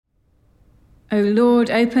O Lord,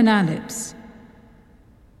 open our lips,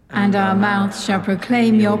 and our mouths shall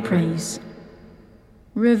proclaim your praise.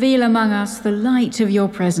 Reveal among us the light of your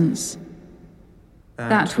presence,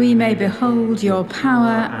 that we may behold your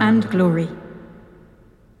power and glory.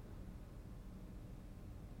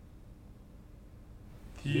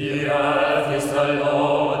 The earth is the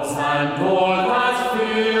Lord's and all that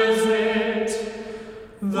fills it,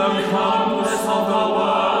 the compass of the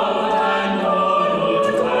world and all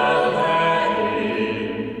who dwell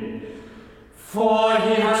therein. For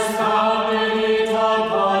he has founded it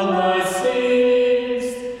upon the seas,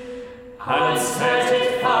 and set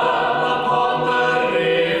it firm upon the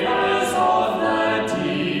rivers of the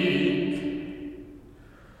deep.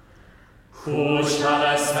 Who shall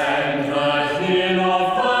ascend the hill of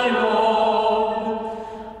the Lord,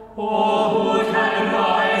 or who can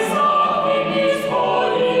rise up in his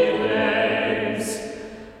holy place?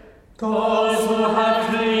 Those who have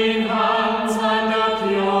clean hands and a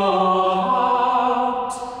pure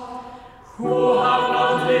heart, who have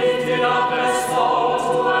not lifted up a soul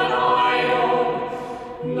to an idol,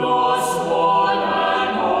 nor sworn an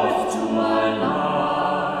oath to a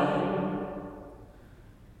lie.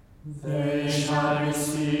 They shall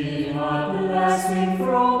receive a blessing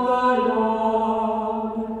from the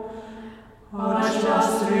Lord, a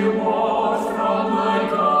just reward from the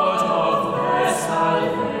God of their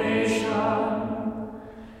salvation.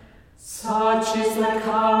 Such is the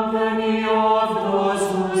company of those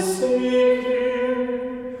who seek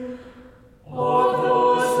him, of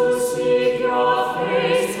those who seek your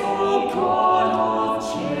face, O God of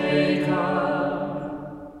Jacob.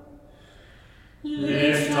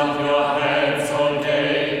 Lift up your heads, O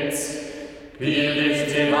gates, be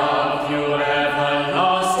lifted up, you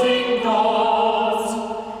everlasting doors,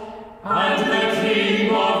 and the King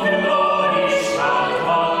of glory shall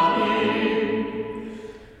come in.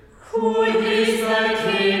 Who is the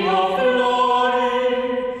King of glory?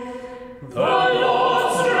 The Lord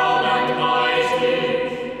strong and mighty,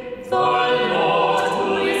 the Lord who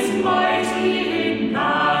is mighty in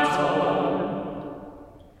battle.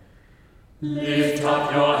 Lift up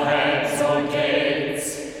your heads, O gates,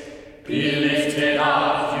 be lifted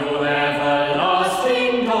up, you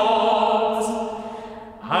everlasting doors,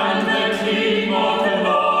 and the King of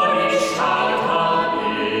glory shall come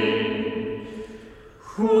in.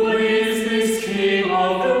 Who is this King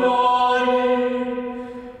of glory?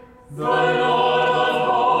 The Lord of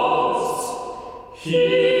hosts, he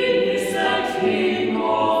is the King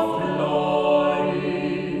of glory.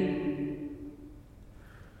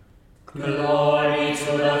 Glory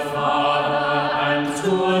to the Father, and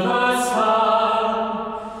to the Son,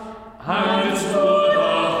 and to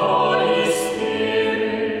the Holy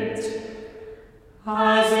Spirit,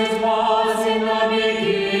 as it was in the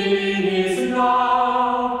beginning, is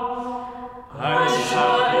now, and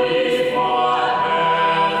shall be forever.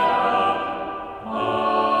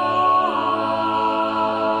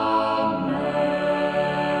 Amen.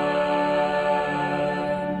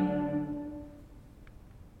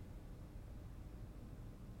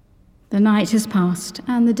 The night has passed,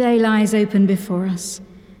 and the day lies open before us.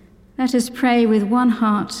 Let us pray with one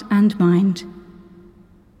heart and mind.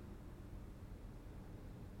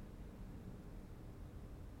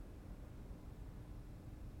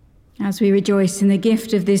 As we rejoice in the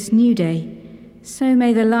gift of this new day, so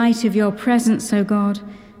may the light of your presence, O God,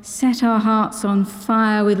 set our hearts on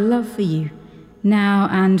fire with love for you, now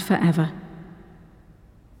and forever.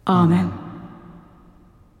 Amen.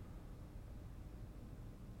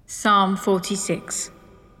 Psalm 46.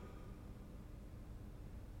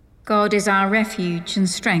 God is our refuge and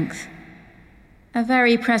strength, a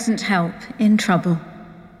very present help in trouble.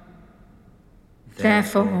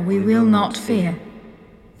 Therefore we will not fear,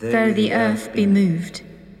 though the earth be moved,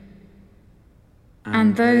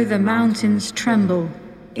 and though the mountains tremble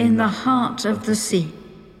in the heart of the sea,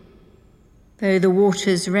 though the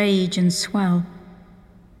waters rage and swell,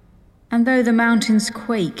 and though the mountains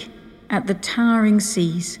quake at the towering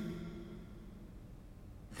seas.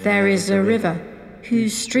 There is a river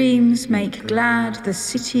whose streams make glad the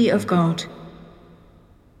city of God,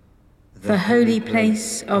 the holy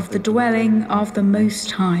place of the dwelling of the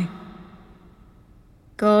Most High.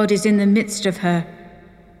 God is in the midst of her,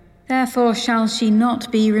 therefore shall she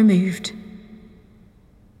not be removed.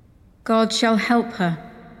 God shall help her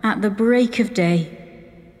at the break of day.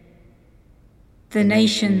 The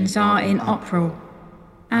nations are in uproar,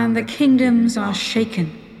 and the kingdoms are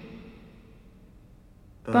shaken.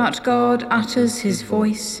 But God utters his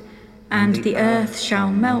voice, and the earth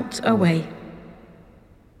shall melt away.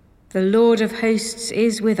 The Lord of hosts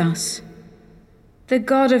is with us. The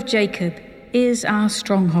God of Jacob is our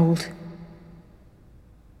stronghold.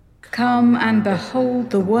 Come and behold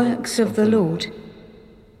the works of the Lord.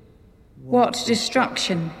 What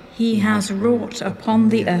destruction he has wrought upon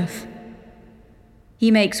the earth.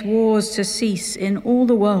 He makes wars to cease in all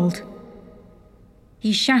the world.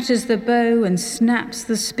 He shatters the bow and snaps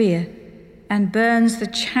the spear, and burns the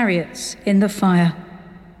chariots in the fire.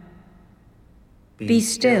 Be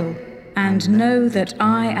still and know that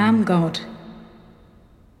I am God.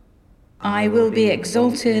 I will be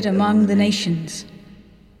exalted among the nations.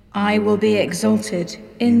 I will be exalted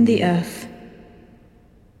in the earth.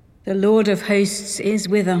 The Lord of hosts is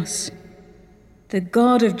with us. The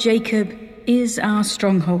God of Jacob is our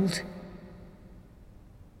stronghold.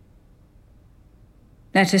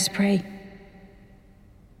 Let us pray.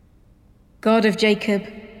 God of Jacob,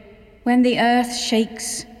 when the earth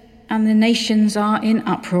shakes and the nations are in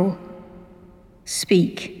uproar,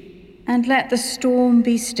 speak and let the storm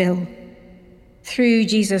be still. Through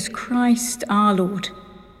Jesus Christ our Lord.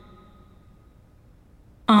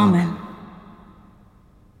 Amen.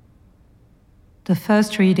 The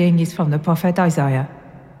first reading is from the prophet Isaiah,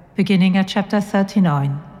 beginning at chapter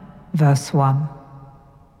 39, verse 1.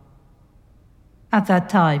 At that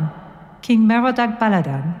time, King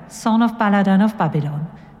Merodach-Baladan, son of Baladan of Babylon,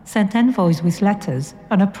 sent envoys with letters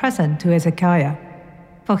and a present to Hezekiah,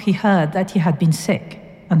 for he heard that he had been sick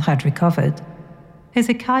and had recovered.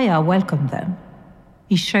 Hezekiah welcomed them.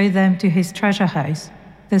 He showed them to his treasure house,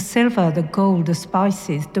 the silver, the gold, the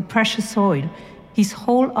spices, the precious oil, his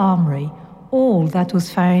whole armory, all that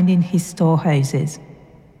was found in his storehouses.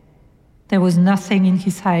 There was nothing in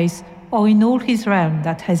his house or in all his realm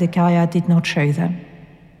that Hezekiah did not show them.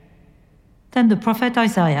 Then the prophet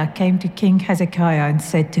Isaiah came to King Hezekiah and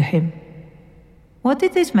said to him, "What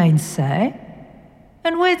did these men say?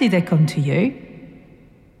 And where did they come to you?"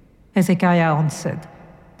 Hezekiah answered,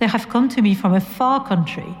 "They have come to me from a far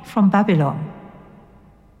country, from Babylon."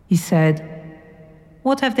 He said,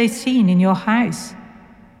 "What have they seen in your house?"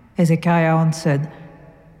 Hezekiah answered,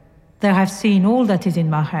 "They have seen all that is in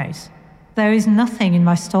my house. There is nothing in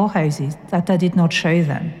my storehouses that I did not show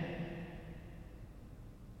them."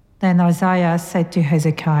 Then Isaiah said to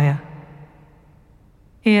Hezekiah,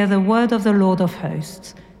 "Hear the word of the Lord of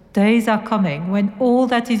hosts. Days are coming when all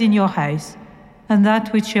that is in your house, and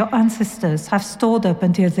that which your ancestors have stored up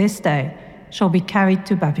until this day, shall be carried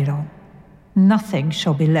to Babylon. Nothing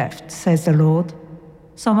shall be left, says the Lord.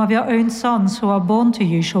 Some of your own sons who are born to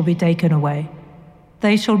you shall be taken away.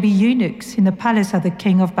 They shall be eunuchs in the palace of the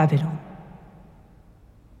king of Babylon."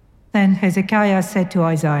 Then Hezekiah said to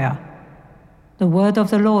Isaiah, "The word of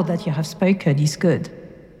the Lord that you have spoken is good."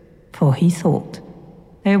 For he thought,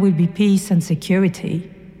 "There will be peace and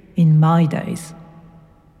security in my days."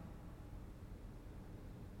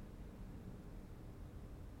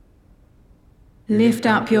 Lift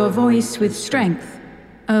up your voice with strength,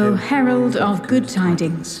 O herald of good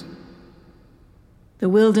tidings. The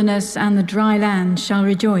wilderness and the dry land shall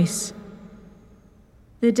rejoice.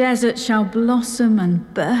 The desert shall blossom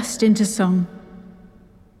and burst into song.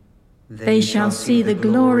 They shall see the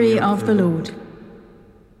glory of the Lord,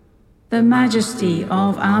 the majesty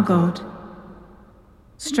of our God.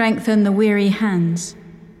 Strengthen the weary hands,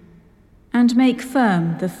 and make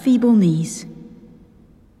firm the feeble knees.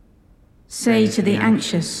 Say to the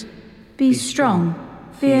anxious, "Be strong,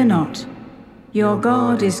 fear not. Your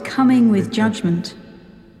God is coming with judgment.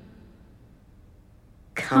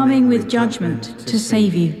 Coming with judgment to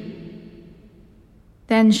save you.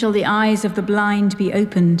 Then shall the eyes of the blind be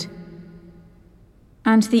opened,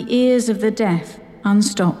 and the ears of the deaf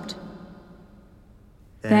unstopped.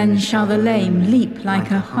 Then shall the lame leap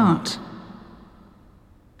like a hart,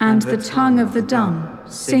 and the tongue of the dumb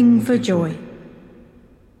sing for joy.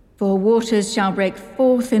 For waters shall break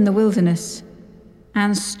forth in the wilderness,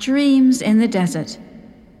 and streams in the desert.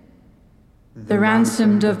 The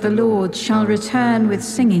ransomed of the Lord shall return with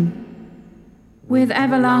singing, with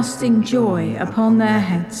everlasting joy upon their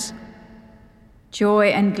heads. Joy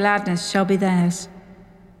and gladness shall be theirs,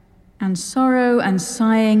 and sorrow and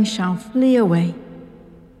sighing shall flee away.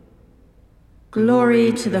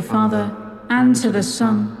 Glory to the Father, and to the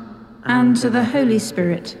Son, and to the Holy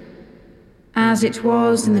Spirit, as it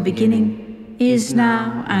was in the beginning, is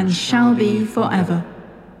now, and shall be forever.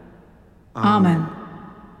 Amen.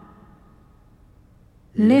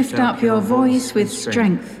 Lift up your voice with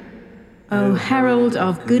strength, O herald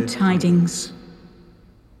of good tidings.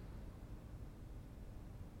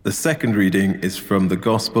 The second reading is from the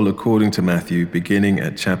Gospel according to Matthew, beginning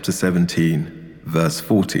at chapter 17, verse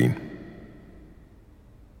 14.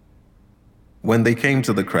 When they came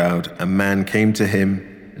to the crowd, a man came to him,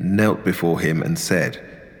 knelt before him and said,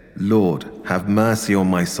 "Lord, have mercy on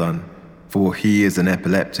my son, for he is an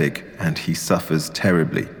epileptic and he suffers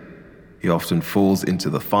terribly. He often falls into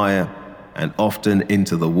the fire and often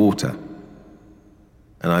into the water.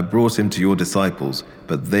 And I brought him to your disciples,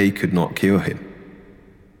 but they could not cure him."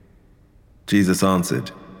 Jesus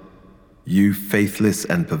answered, "You faithless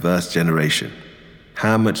and perverse generation,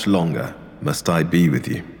 how much longer must I be with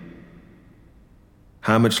you?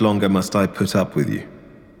 How much longer must I put up with you?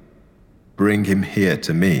 Bring him here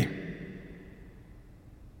to me."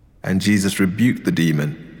 And Jesus rebuked the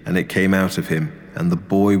demon, and it came out of him, and the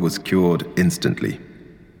boy was cured instantly.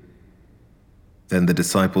 Then the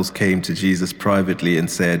disciples came to Jesus privately and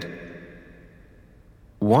said,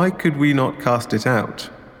 "Why could we not cast it out?"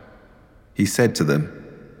 He said to them,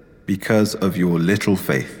 "Because of your little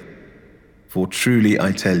faith. For truly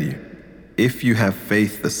I tell you, if you have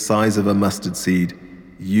faith the size of a mustard seed,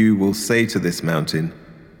 you will say to this mountain,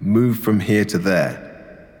 'Move from here to there,'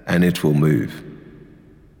 and it will move.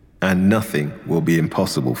 And nothing will be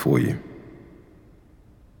impossible for you."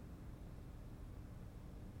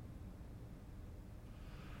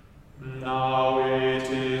 Now it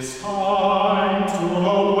is time to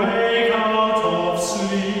awake out of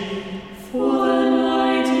sleep, for the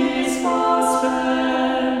night is fast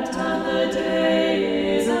spent and the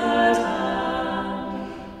day is at hand.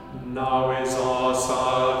 Now is our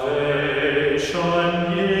salvation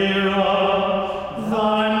nearer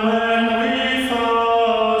than when we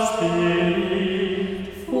first believed,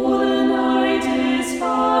 for the night is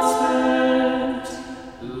fast spent.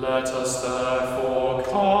 Let us therefore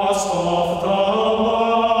cast off the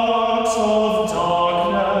works of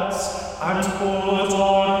darkness and put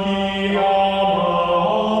on the armor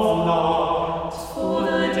of light, for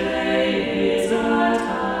the day is at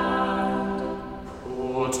hand.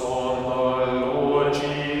 Put on the Lord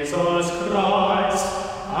Jesus Christ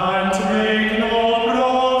and make no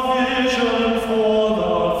provision for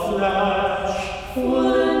the flesh, for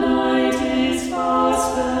the night is fast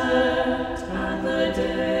spent and the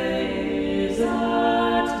day is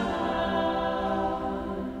at hand.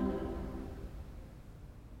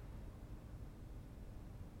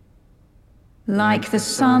 Like the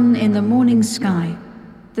sun in the morning sky,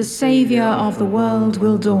 the Saviour of the world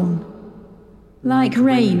will dawn. Like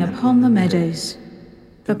rain upon the meadows,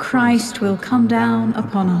 the Christ will come down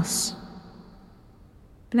upon us.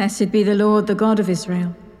 Blessed be the Lord, the God of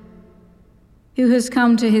Israel, who has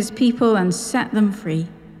come to his people and set them free.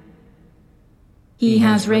 He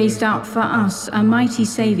has raised up for us a mighty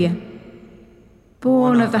Saviour,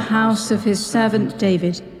 born of the house of his servant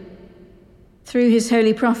David. Through his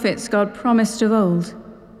holy prophets God promised of old,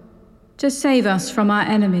 to save us from our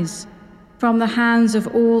enemies, from the hands of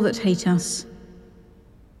all that hate us,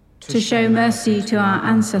 to show mercy to our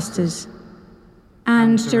ancestors,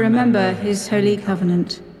 and to remember his holy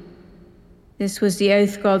covenant. This was the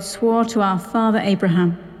oath God swore to our father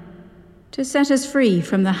Abraham, to set us free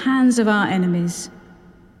from the hands of our enemies,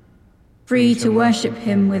 free to worship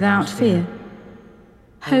him without fear,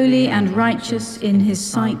 holy and righteous in his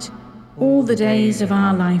sight all the days of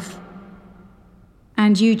our life.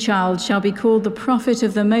 And you, child, shall be called the prophet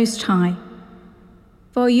of the Most High,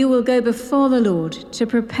 for you will go before the Lord to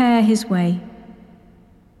prepare his way,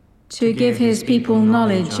 to give his people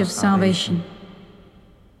knowledge of salvation,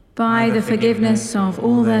 by the forgiveness of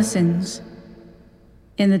all their sins.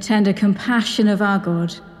 In the tender compassion of our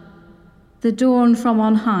God, the dawn from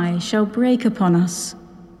on high shall break upon us,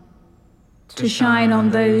 to shine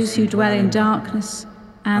on those who dwell in darkness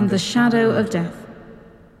and the shadow of death,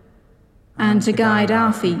 and to guide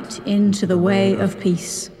our feet into the way of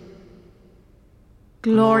peace.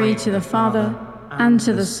 Glory to the Father, and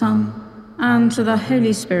to the Son, and to the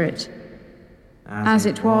Holy Spirit, as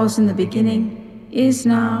it was in the beginning, is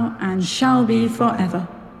now, and shall be forever.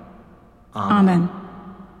 Amen.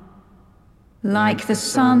 Like the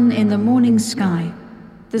sun in the morning sky,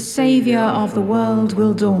 the Saviour of the world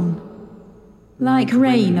will dawn. Like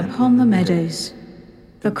rain upon the meadows,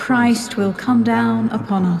 the Christ will come down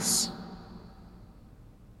upon us.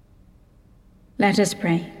 Let us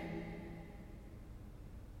pray.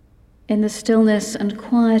 In the stillness and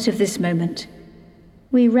quiet of this moment,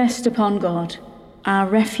 we rest upon God, our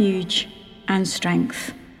refuge and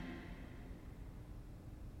strength.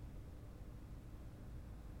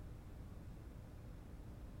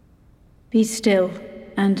 Be still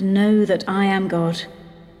and know that I am God.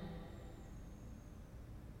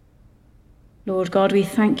 Lord God, we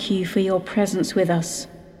thank you for your presence with us.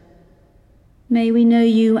 May we know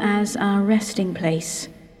you as our resting place,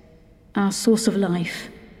 our source of life,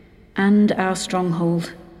 and our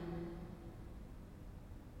stronghold.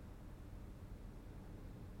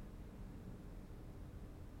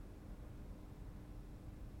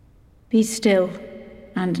 Be still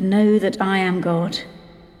and know that I am God.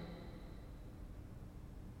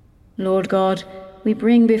 Lord God, we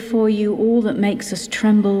bring before you all that makes us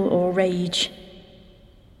tremble or rage.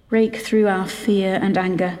 Break through our fear and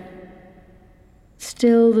anger.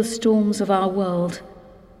 Still the storms of our world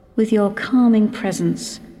with your calming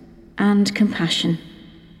presence and compassion.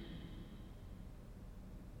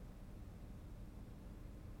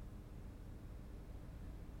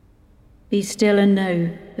 Be still and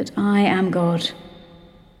know that I am God.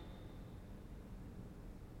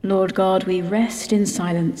 Lord God, we rest in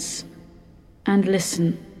silence and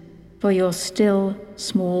listen for your still,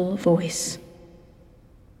 small voice.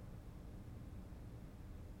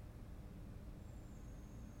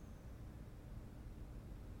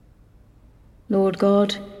 Lord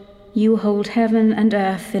God, you hold heaven and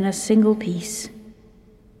earth in a single piece.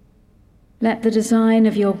 Let the design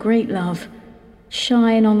of your great love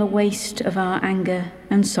shine on the waste of our anger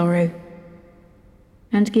and sorrow,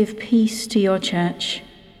 and give peace to your church,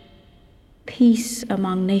 peace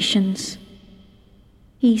among nations,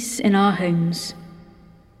 peace in our homes,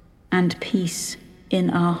 and peace in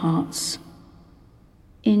our hearts.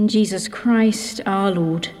 In Jesus Christ our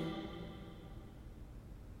Lord.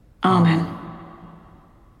 Amen.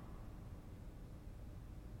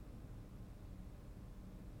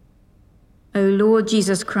 O Lord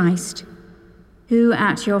Jesus Christ, who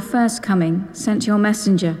at your first coming sent your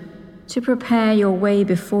messenger to prepare your way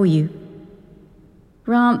before you,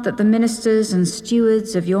 grant that the ministers and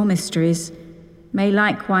stewards of your mysteries may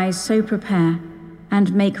likewise so prepare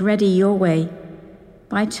and make ready your way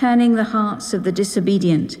by turning the hearts of the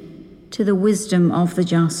disobedient to the wisdom of the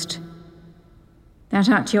just, that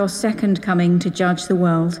at your second coming to judge the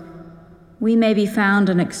world, we may be found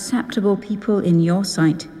an acceptable people in your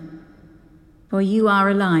sight. For you are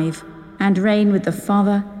alive and reign with the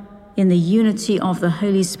Father in the unity of the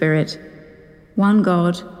Holy Spirit, one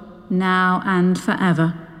God, now and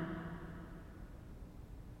forever.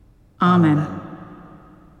 Amen.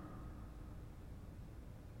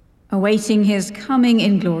 Awaiting his coming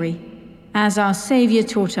in glory, as our Saviour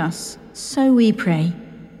taught us, so we pray.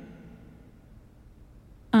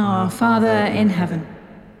 Our Father in heaven,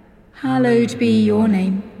 hallowed be your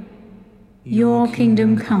name. Your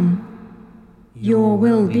kingdom come. Your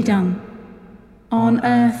will be done, on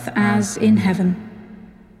earth as in heaven.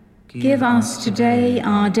 Give us today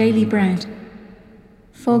our daily bread.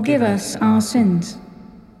 Forgive us our sins,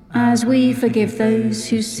 as we forgive those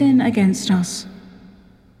who sin against us.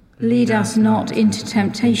 Lead us not into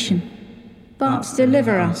temptation, but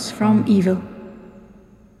deliver us from evil.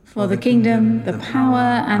 For the kingdom, the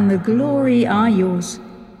power, and the glory are yours,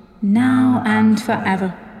 now and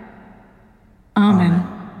forever.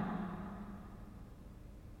 Amen.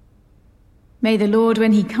 May the Lord,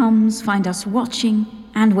 when he comes, find us watching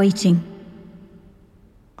and waiting.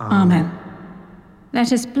 Amen.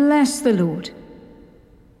 Let us bless the Lord.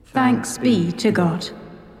 Thanks be to God.